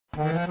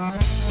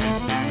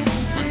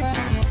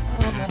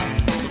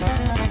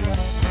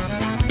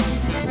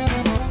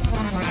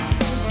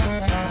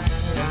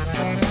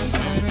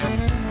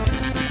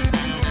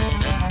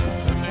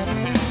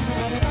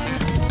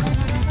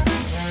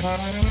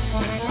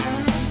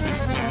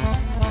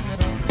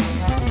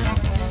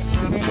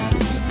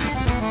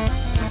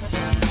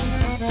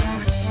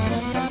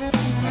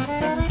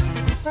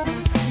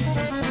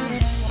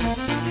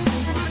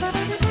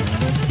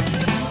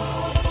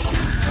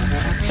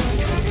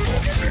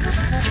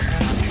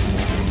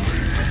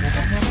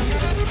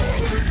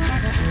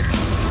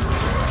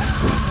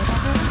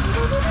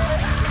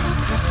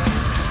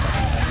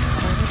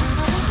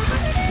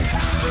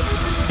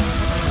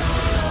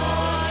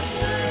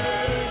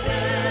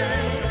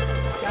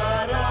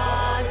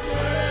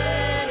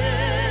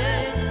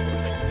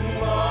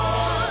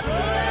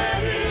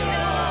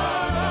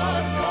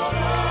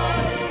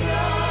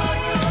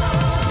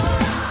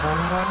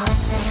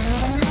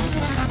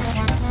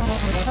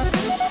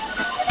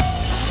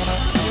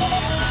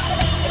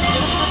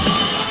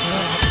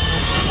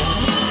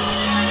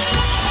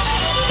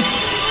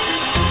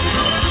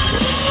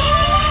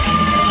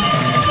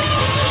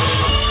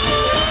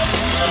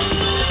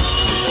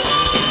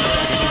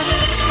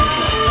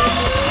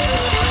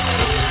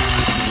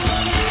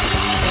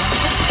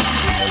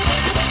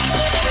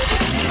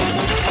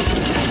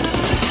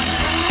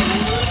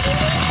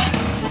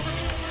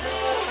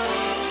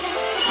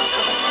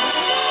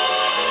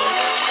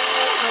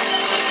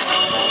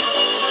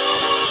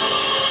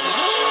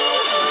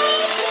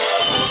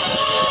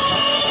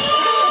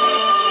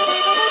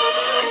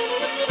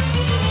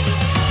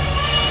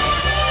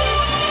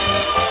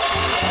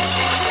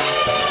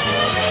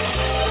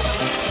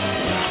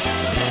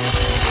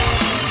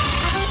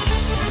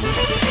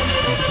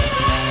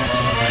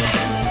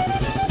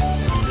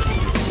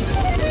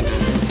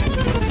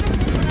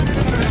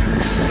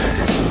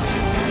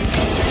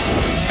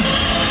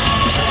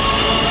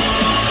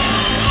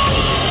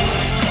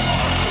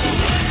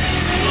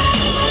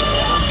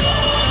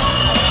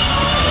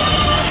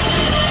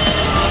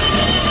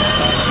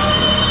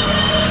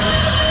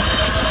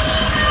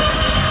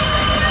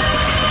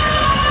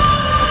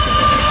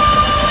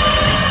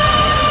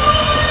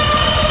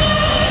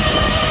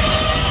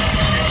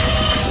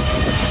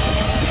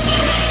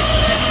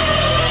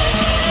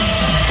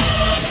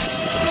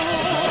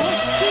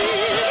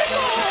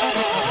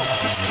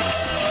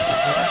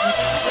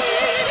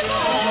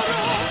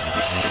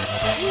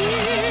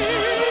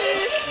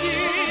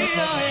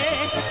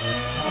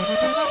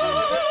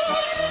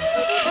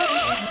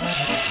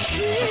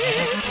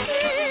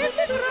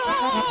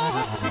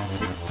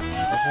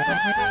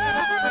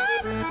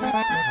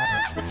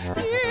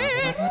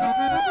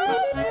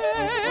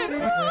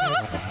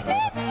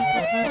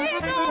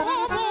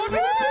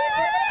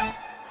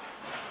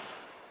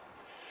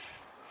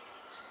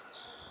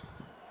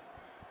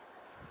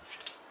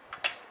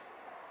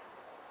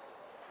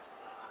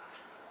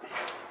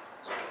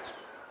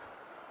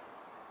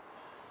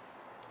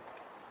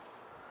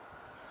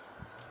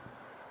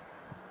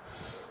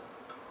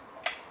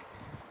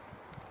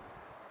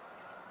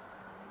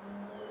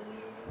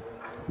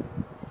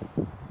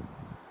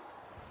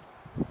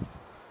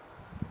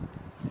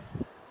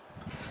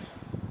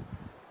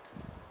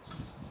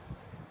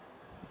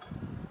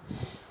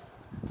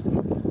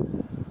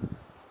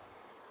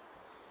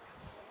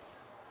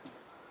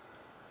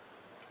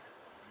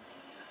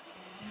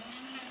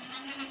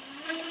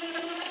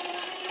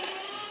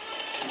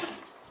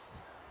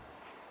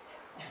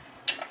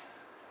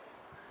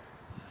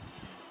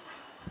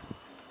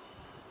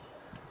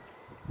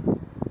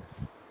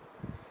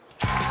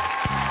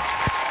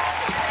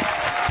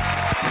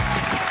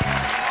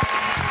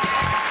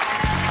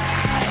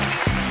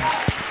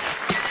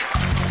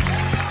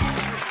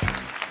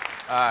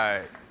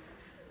Alright.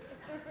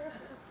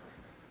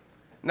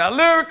 Now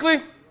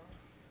lyrically,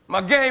 my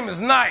game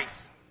is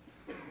nice.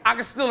 I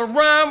can steal a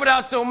rhyme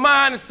without your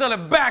mind and sell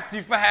it back to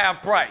you for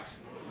half price.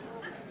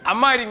 I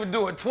might even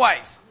do it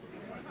twice.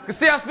 Cause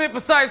see, I spit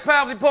precise,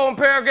 powerfully poem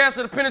paragraphs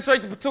that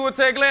penetrate the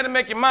pituitary gland and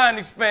make your mind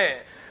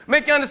expand.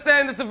 Make you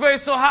understand there's a very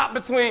short hop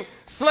between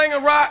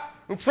slinging rock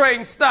and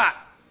trading stock.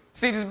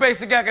 See, this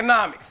basic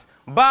economics.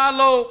 Buy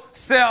low,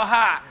 sell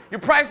high. Your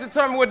price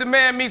determines where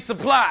demand meets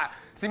supply.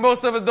 See,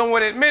 most of us don't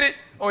want to admit it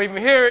or even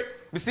hear it,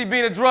 but see,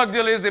 being a drug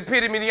dealer is the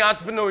epitome of the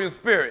entrepreneurial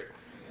spirit.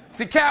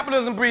 See,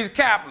 capitalism breeds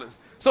capitalists.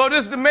 So if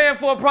there's demand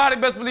for a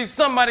product, best believe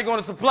somebody's going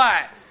to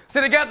supply it. See,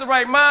 they got the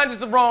right mind,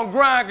 just the wrong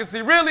grind. Because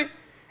see, really,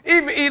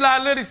 even Eli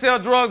Lilly sell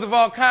drugs of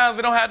all kinds.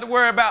 We don't have to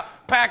worry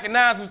about packing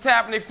knives who's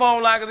tapping their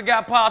phone line because they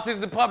got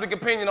politics and public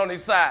opinion on their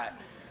side.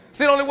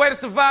 See, the only way to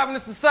survive in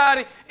this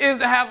society is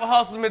to have a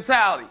hustle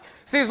mentality.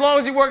 See, as long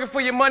as you're working for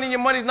your money and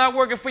your money's not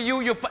working for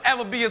you, you'll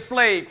forever be a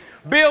slave.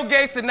 Bill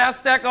Gates did not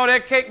stack all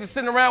that cake just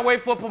sitting around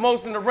waiting for a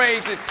promotion to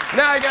raise it.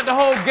 Now he got the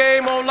whole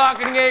game on lock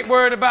and he ain't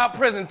worried about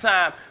prison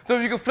time. So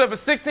if you can flip a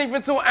 16th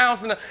into an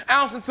ounce and an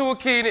ounce into a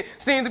key, and it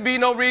seems to be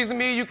no reason to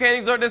me you can't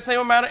exert the same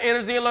amount of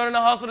energy in learning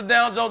to hustle the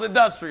Dow Jones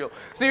Industrial.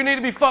 So you need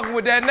to be fucking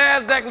with that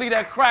NASDAQ, leave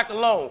that crack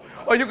alone.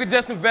 Or you could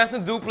just invest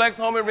in a duplex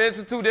home and rent it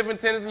to 2 different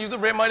tenants and use the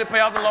rent money to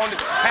pay off the loan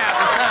half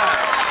the time.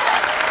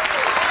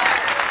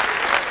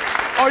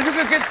 Or you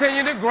can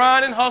continue to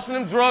grind and hustle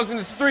them drugs in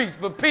the streets.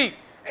 But Pete,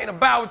 ain't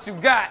about what you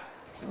got,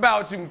 it's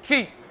about what you can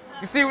keep.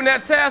 You see, when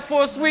that task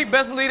force sweep,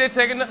 best believe they're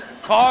taking the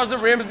cars, the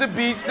rims, the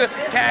beats, the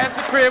cash,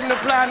 the crib, and the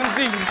platinum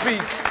Jesus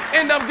piece.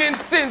 End up getting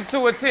sentenced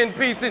to a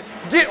 10-piece and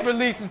get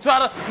released and try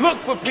to look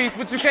for peace,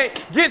 but you can't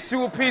get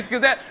you a piece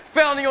because that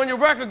felony on your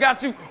record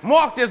got you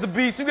marked as a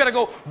beast. You got to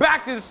go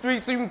back to the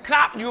streets so you can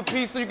cop you a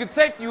piece, so you can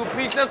take you a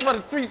piece. That's why the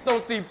streets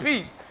don't see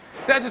peace.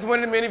 That just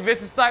went into many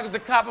vicious cycles to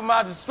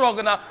compromise the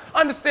struggle. Now,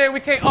 understand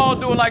we can't all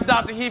do it like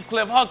Dr.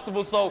 Heathcliff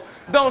Huxtable, so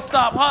don't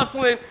stop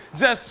hustling,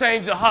 just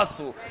change your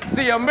hustle.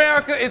 See,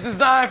 America is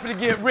designed for to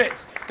get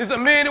rich. There's a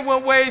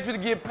 $1,000,001 ways for to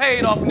get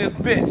paid off in this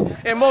bitch,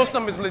 and most of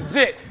them is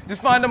legit.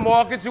 Just find the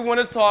market you want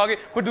to target,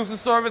 produce a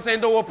service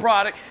and or a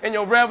product, and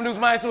your revenues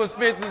minus your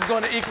expenses is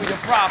going to equal your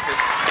profits.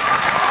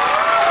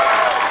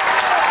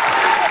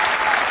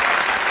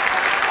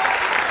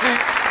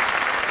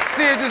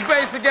 See, it's just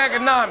basic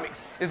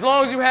economics. As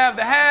long as you have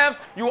the haves,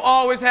 you will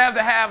always have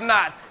the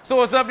have-nots.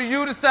 So it's up to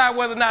you to decide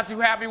whether or not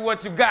you're happy with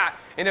what you got.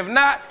 And if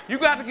not, you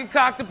got to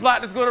concoct a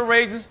plot that's going to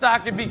raise your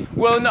stock and be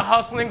willing to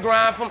hustle and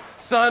grind from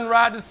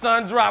sunrise to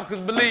sun drop.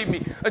 Because believe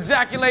me,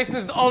 ejaculation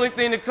is the only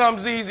thing that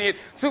comes easy. And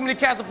too many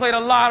cats have played a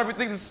lottery,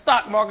 think the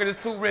stock market is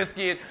too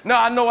risky. And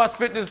now I know I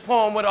spit this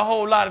poem with a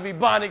whole lot of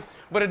ebonics,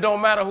 but it don't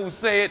matter who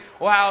say it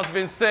or how it's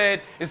been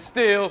said. It's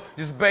still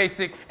just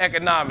basic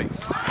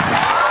economics.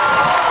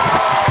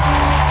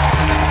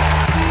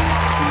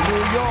 New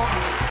York.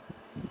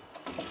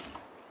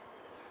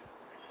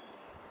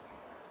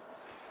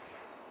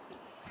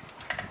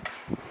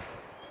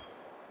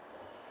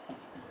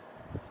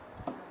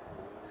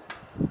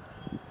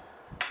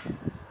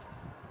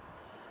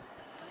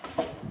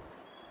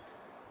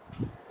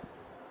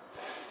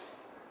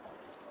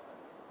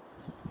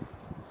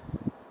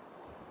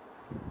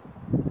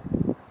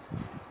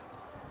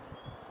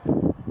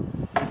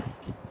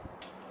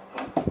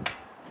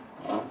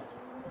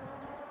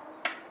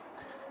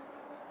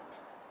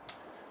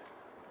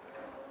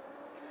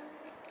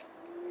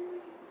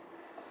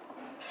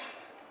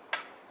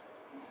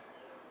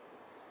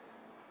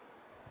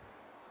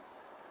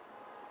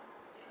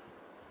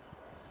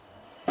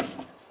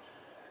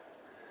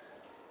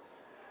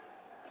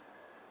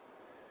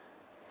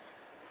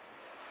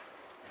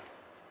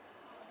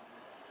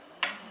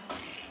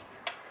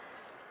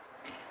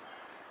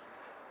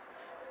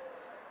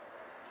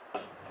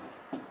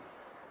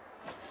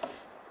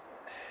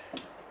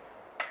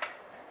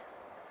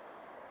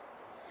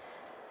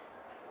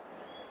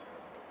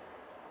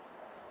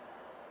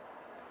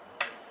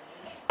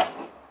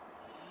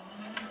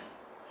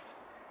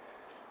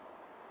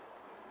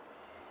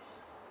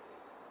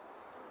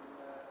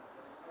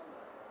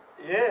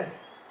 Yeah.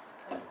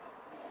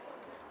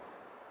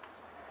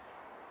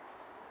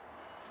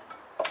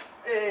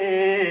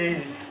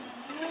 Hey.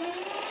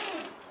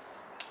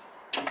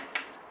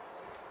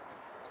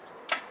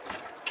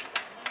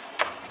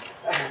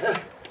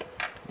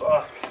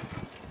 Fuck.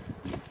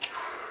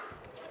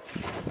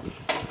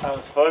 That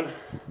was fun.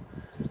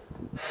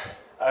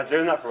 I was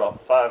doing that for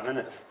about 5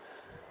 minutes.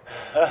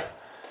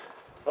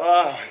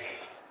 Fuck.